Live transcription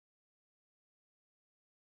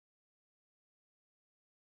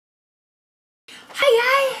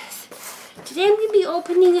Today I'm going to be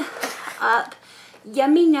opening up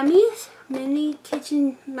Yummy Nummies Mini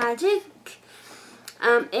Kitchen Magic.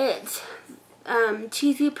 It's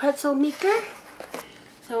cheesy pretzel maker.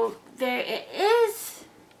 So there it is.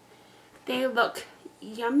 They look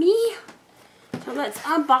yummy. So let's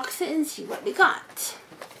unbox it and see what we got.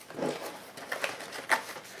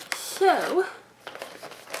 So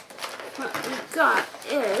what we got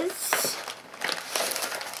is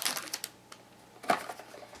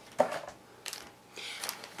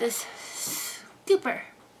this scooper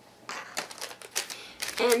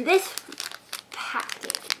and this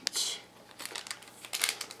package,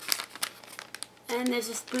 and there's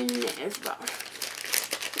a spoon in it as well.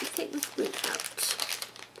 Let's take the spoon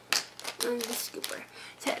out and the scooper.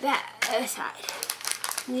 Set that aside.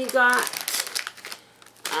 You got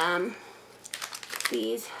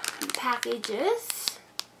these packages.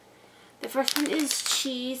 The first one is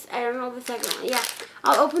cheese. I don't know the second one. Yeah,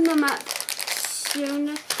 I'll open them up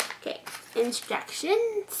soon. Okay,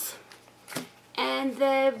 instructions and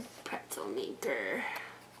the pretzel maker.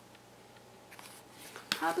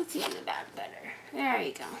 Probably see in the back better. There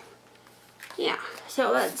you go. Yeah,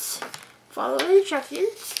 so let's follow the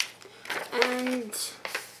instructions and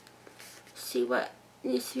see what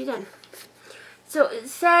needs to be done. So it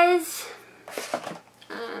says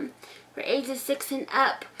for ages 6 and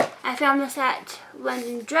up. I found this at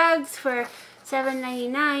London Drugs for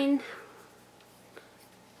 $7.99.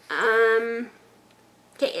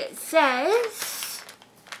 Okay, it says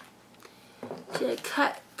to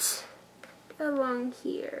cut along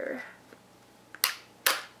here.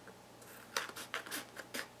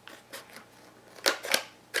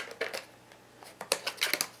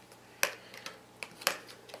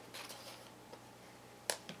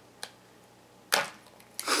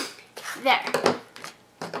 There.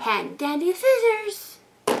 Hand dandy scissors.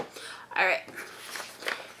 Alright.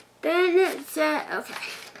 Then it said, okay,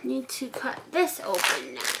 need to cut this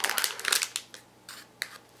open now.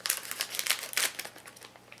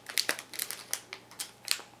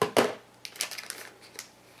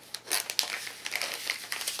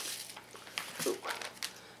 Ooh.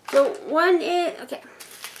 So one is, okay,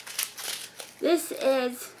 this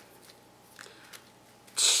is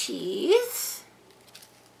cheese.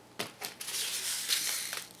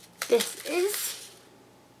 This is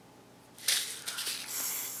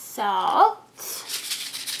salt.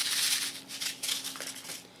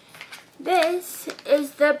 This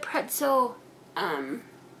is the pretzel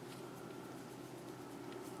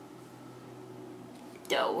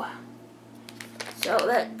dough. So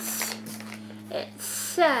it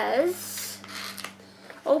says,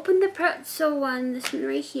 open the pretzel one, this one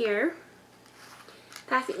right here.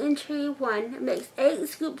 Pack it in tray 1. Mix 8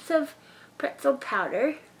 scoops of pretzel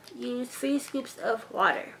powder. Use 3 scoops of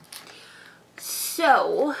water.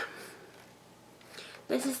 So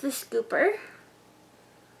this is the scooper.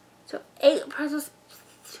 So 8 pretzel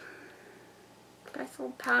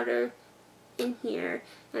powder in here,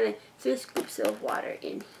 and then 3 scoops of water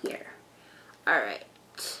in here. Alright.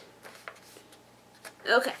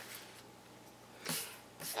 Okay.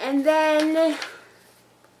 And then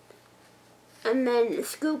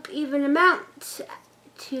scoop even amount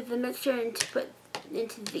to the mixture and to put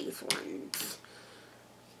into these ones.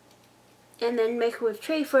 And then microwave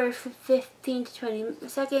tray for 15 to 20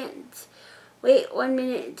 seconds. Wait 1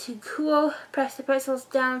 minute to cool. Press the pretzels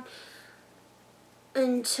down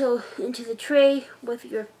into the tray with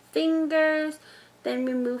your fingers. Then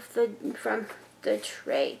remove from the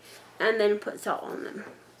tray and then put salt on them.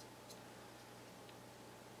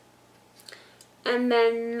 And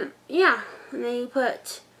then yeah, and then you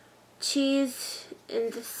put cheese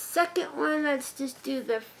in the second one. Let's just do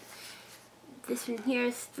this one here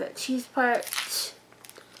is the cheese part.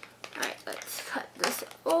 Alright, let's cut this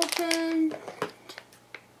open.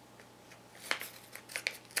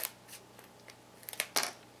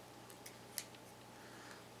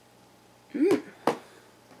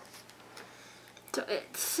 So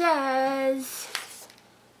it says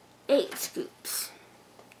 8 scoops.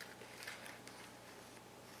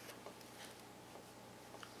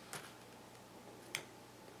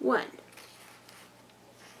 One.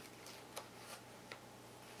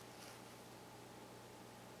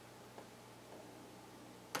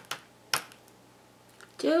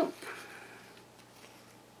 2.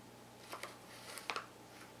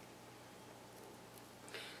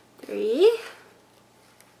 3.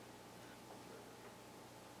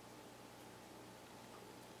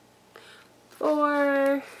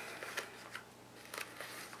 4.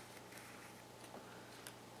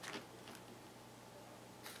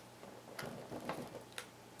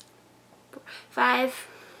 5.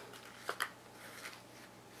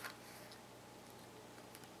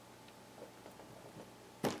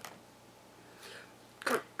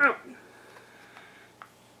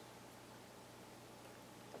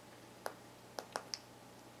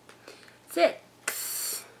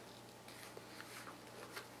 6,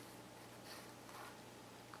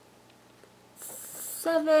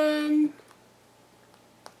 7,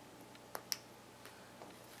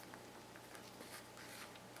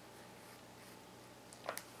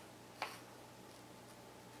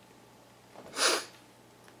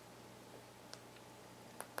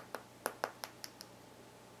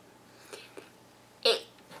 8.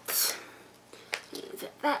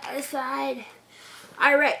 Set that aside.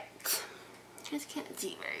 Alright. Just can't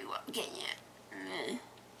see very well, can you?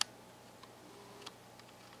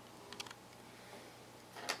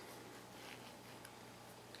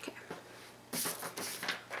 Okay.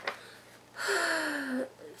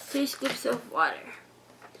 3 scoops of water.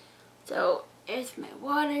 So there's my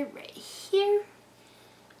water right here.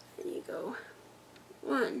 And you go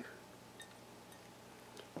 1,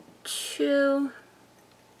 2,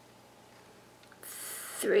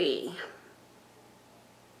 3.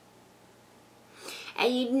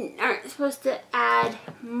 And you aren't supposed to add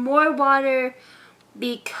more water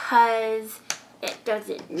because it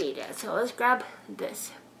doesn't need it. So let's grab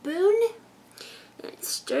this spoon and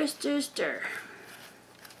stir, stir, stir.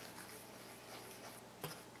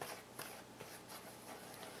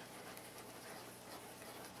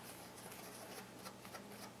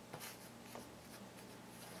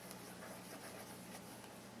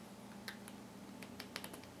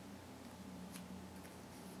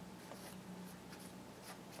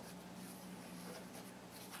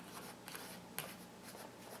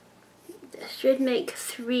 This should make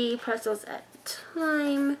 3 pretzels at a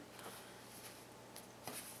time.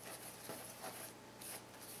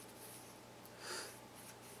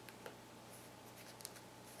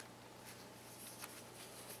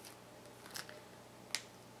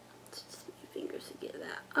 Just use my fingers to get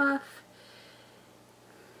that off.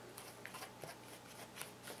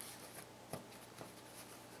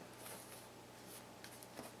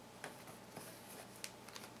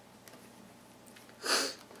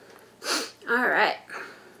 All right.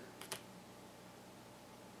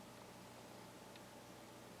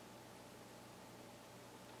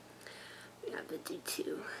 We have to do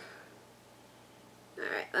 2. All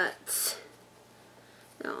right, let's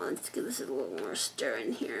give this a little more stir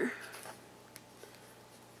in here.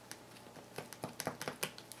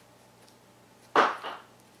 All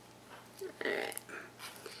right.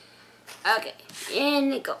 Okay,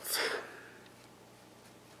 in it goes.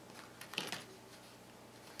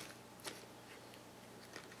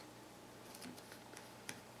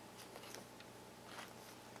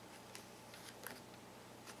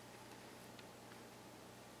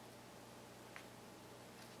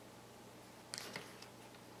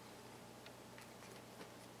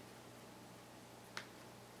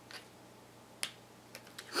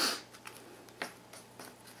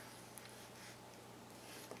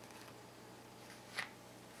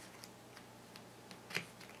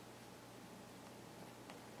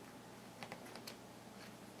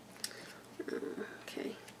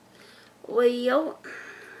 Okay. Well,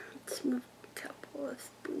 let's move a couple of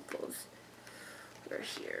spoonfuls over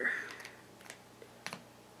here.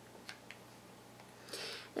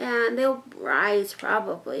 And they'll rise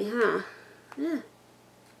probably, huh? Yeah.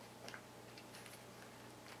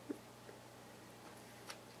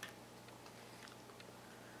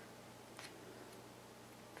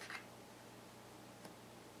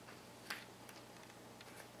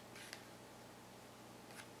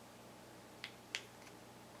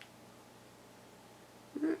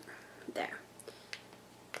 There.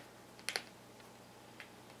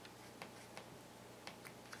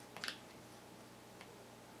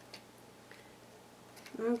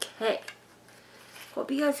 Okay.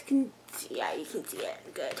 Hope you guys can see. Yeah, you can see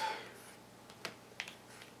it. Good.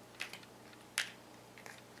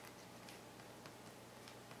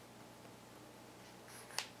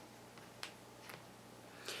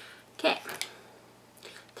 Okay.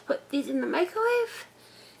 Let's put these in the microwave.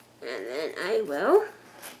 And then I will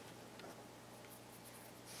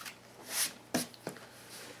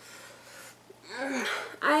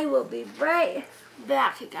be right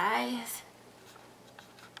back, guys.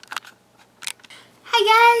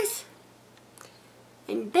 Hi, guys.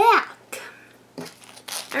 I'm back.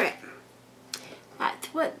 Alright. That's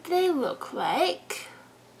what they look like.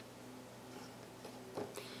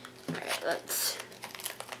 Alright, let's...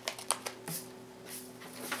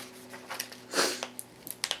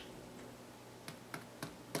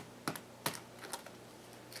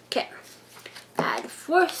 Okay. Add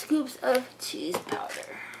 4 scoops of cheese powder.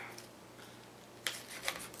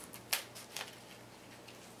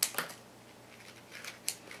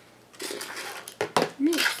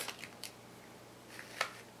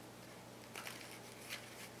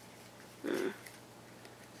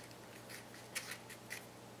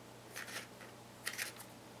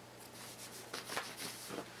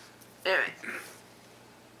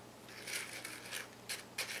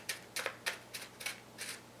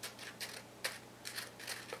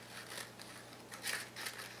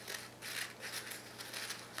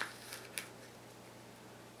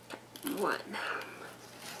 1.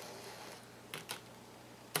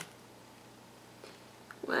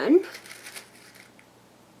 1.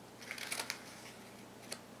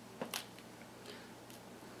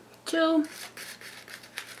 2.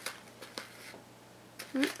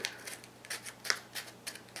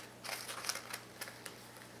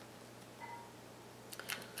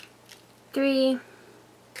 3.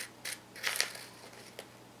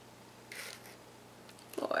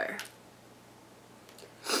 4.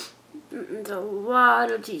 It's a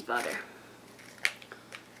lot of cheese powder.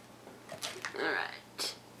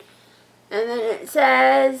 Alright. And then it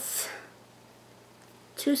says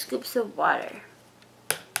 2 scoops of water.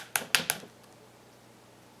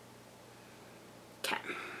 Okay.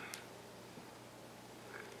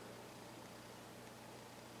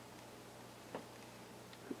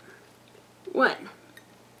 One.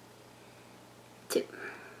 2.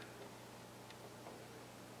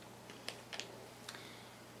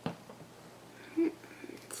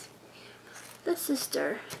 The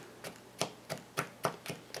sister.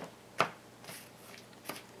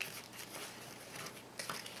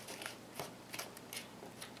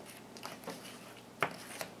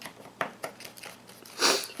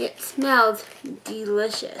 It smelled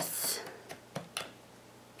delicious.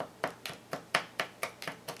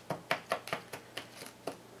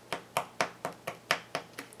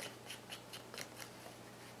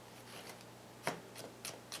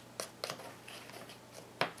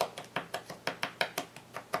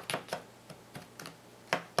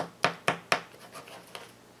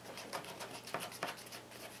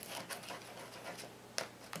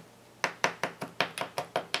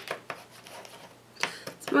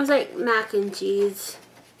 Smells like mac and cheese.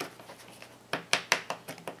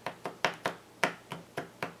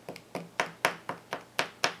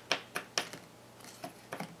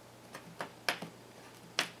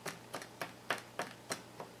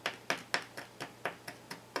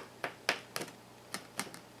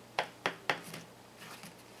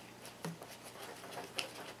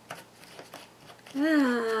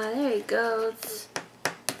 Ah, there it goes.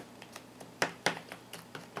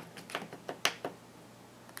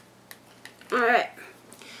 Alright,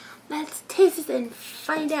 let's taste it and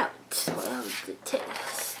find out what the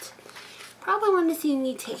taste. Probably want to see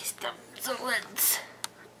me taste them, so let's...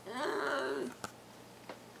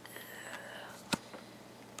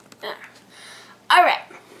 Alright,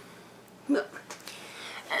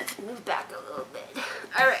 let's move back a little bit.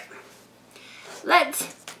 Alright,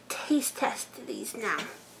 let's taste test these now.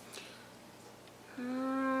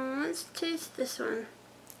 Let's taste this one.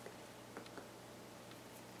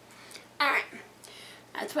 Alright,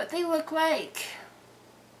 that's what they look like.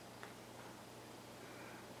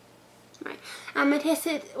 Right. I'm going to taste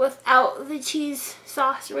it without the cheese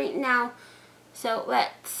sauce right now. So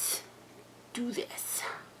let's do this.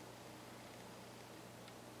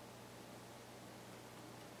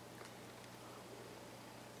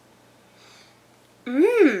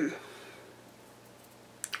 Mmm.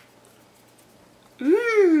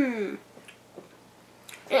 Mmm.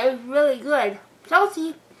 It is really good.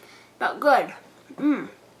 Salty, but good. Mmm.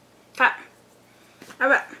 Okay.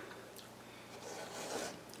 Alright.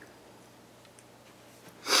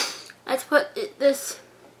 Let's put this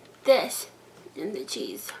in the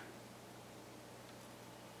cheese.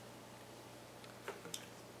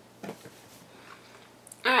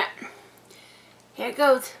 Alright. Here it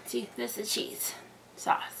goes. See, this is cheese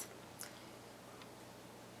sauce.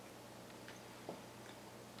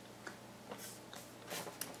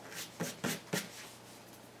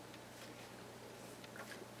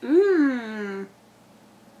 Mmm.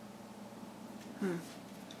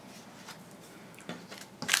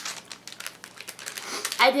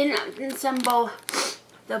 I didn't assemble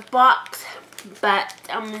the box, but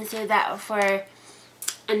I'm going to save that for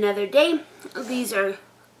another day. These are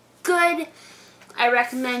good. I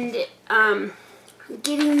recommend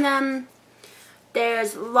getting them.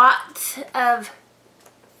 There's lots of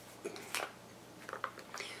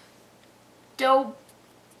dough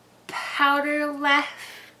powder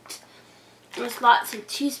left. There's lots of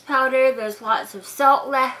cheese powder. There's lots of salt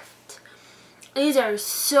left. These are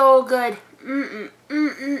so good.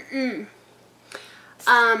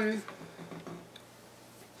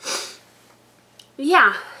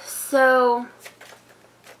 Yeah, so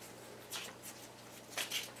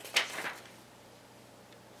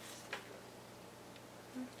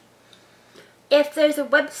if there's a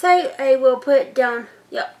website, I will put it down.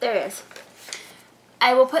 Yep, there is.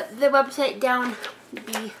 I will put the website down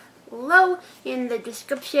below in the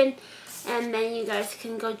description, and then you guys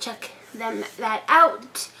can go check that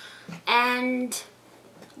out and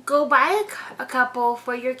go buy a couple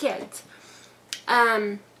for your kids.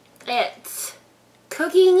 It's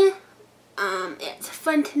cooking. It's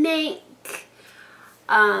fun to make.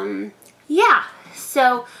 Yeah.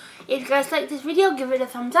 So if you guys like this video, give it a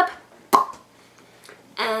thumbs up.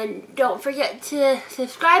 And don't forget to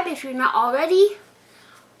subscribe if you're not already.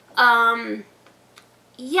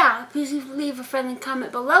 Yeah, please leave a friendly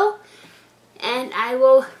comment below and I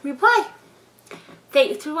will reply.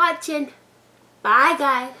 Thanks for watching. Bye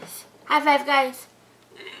guys. High five guys.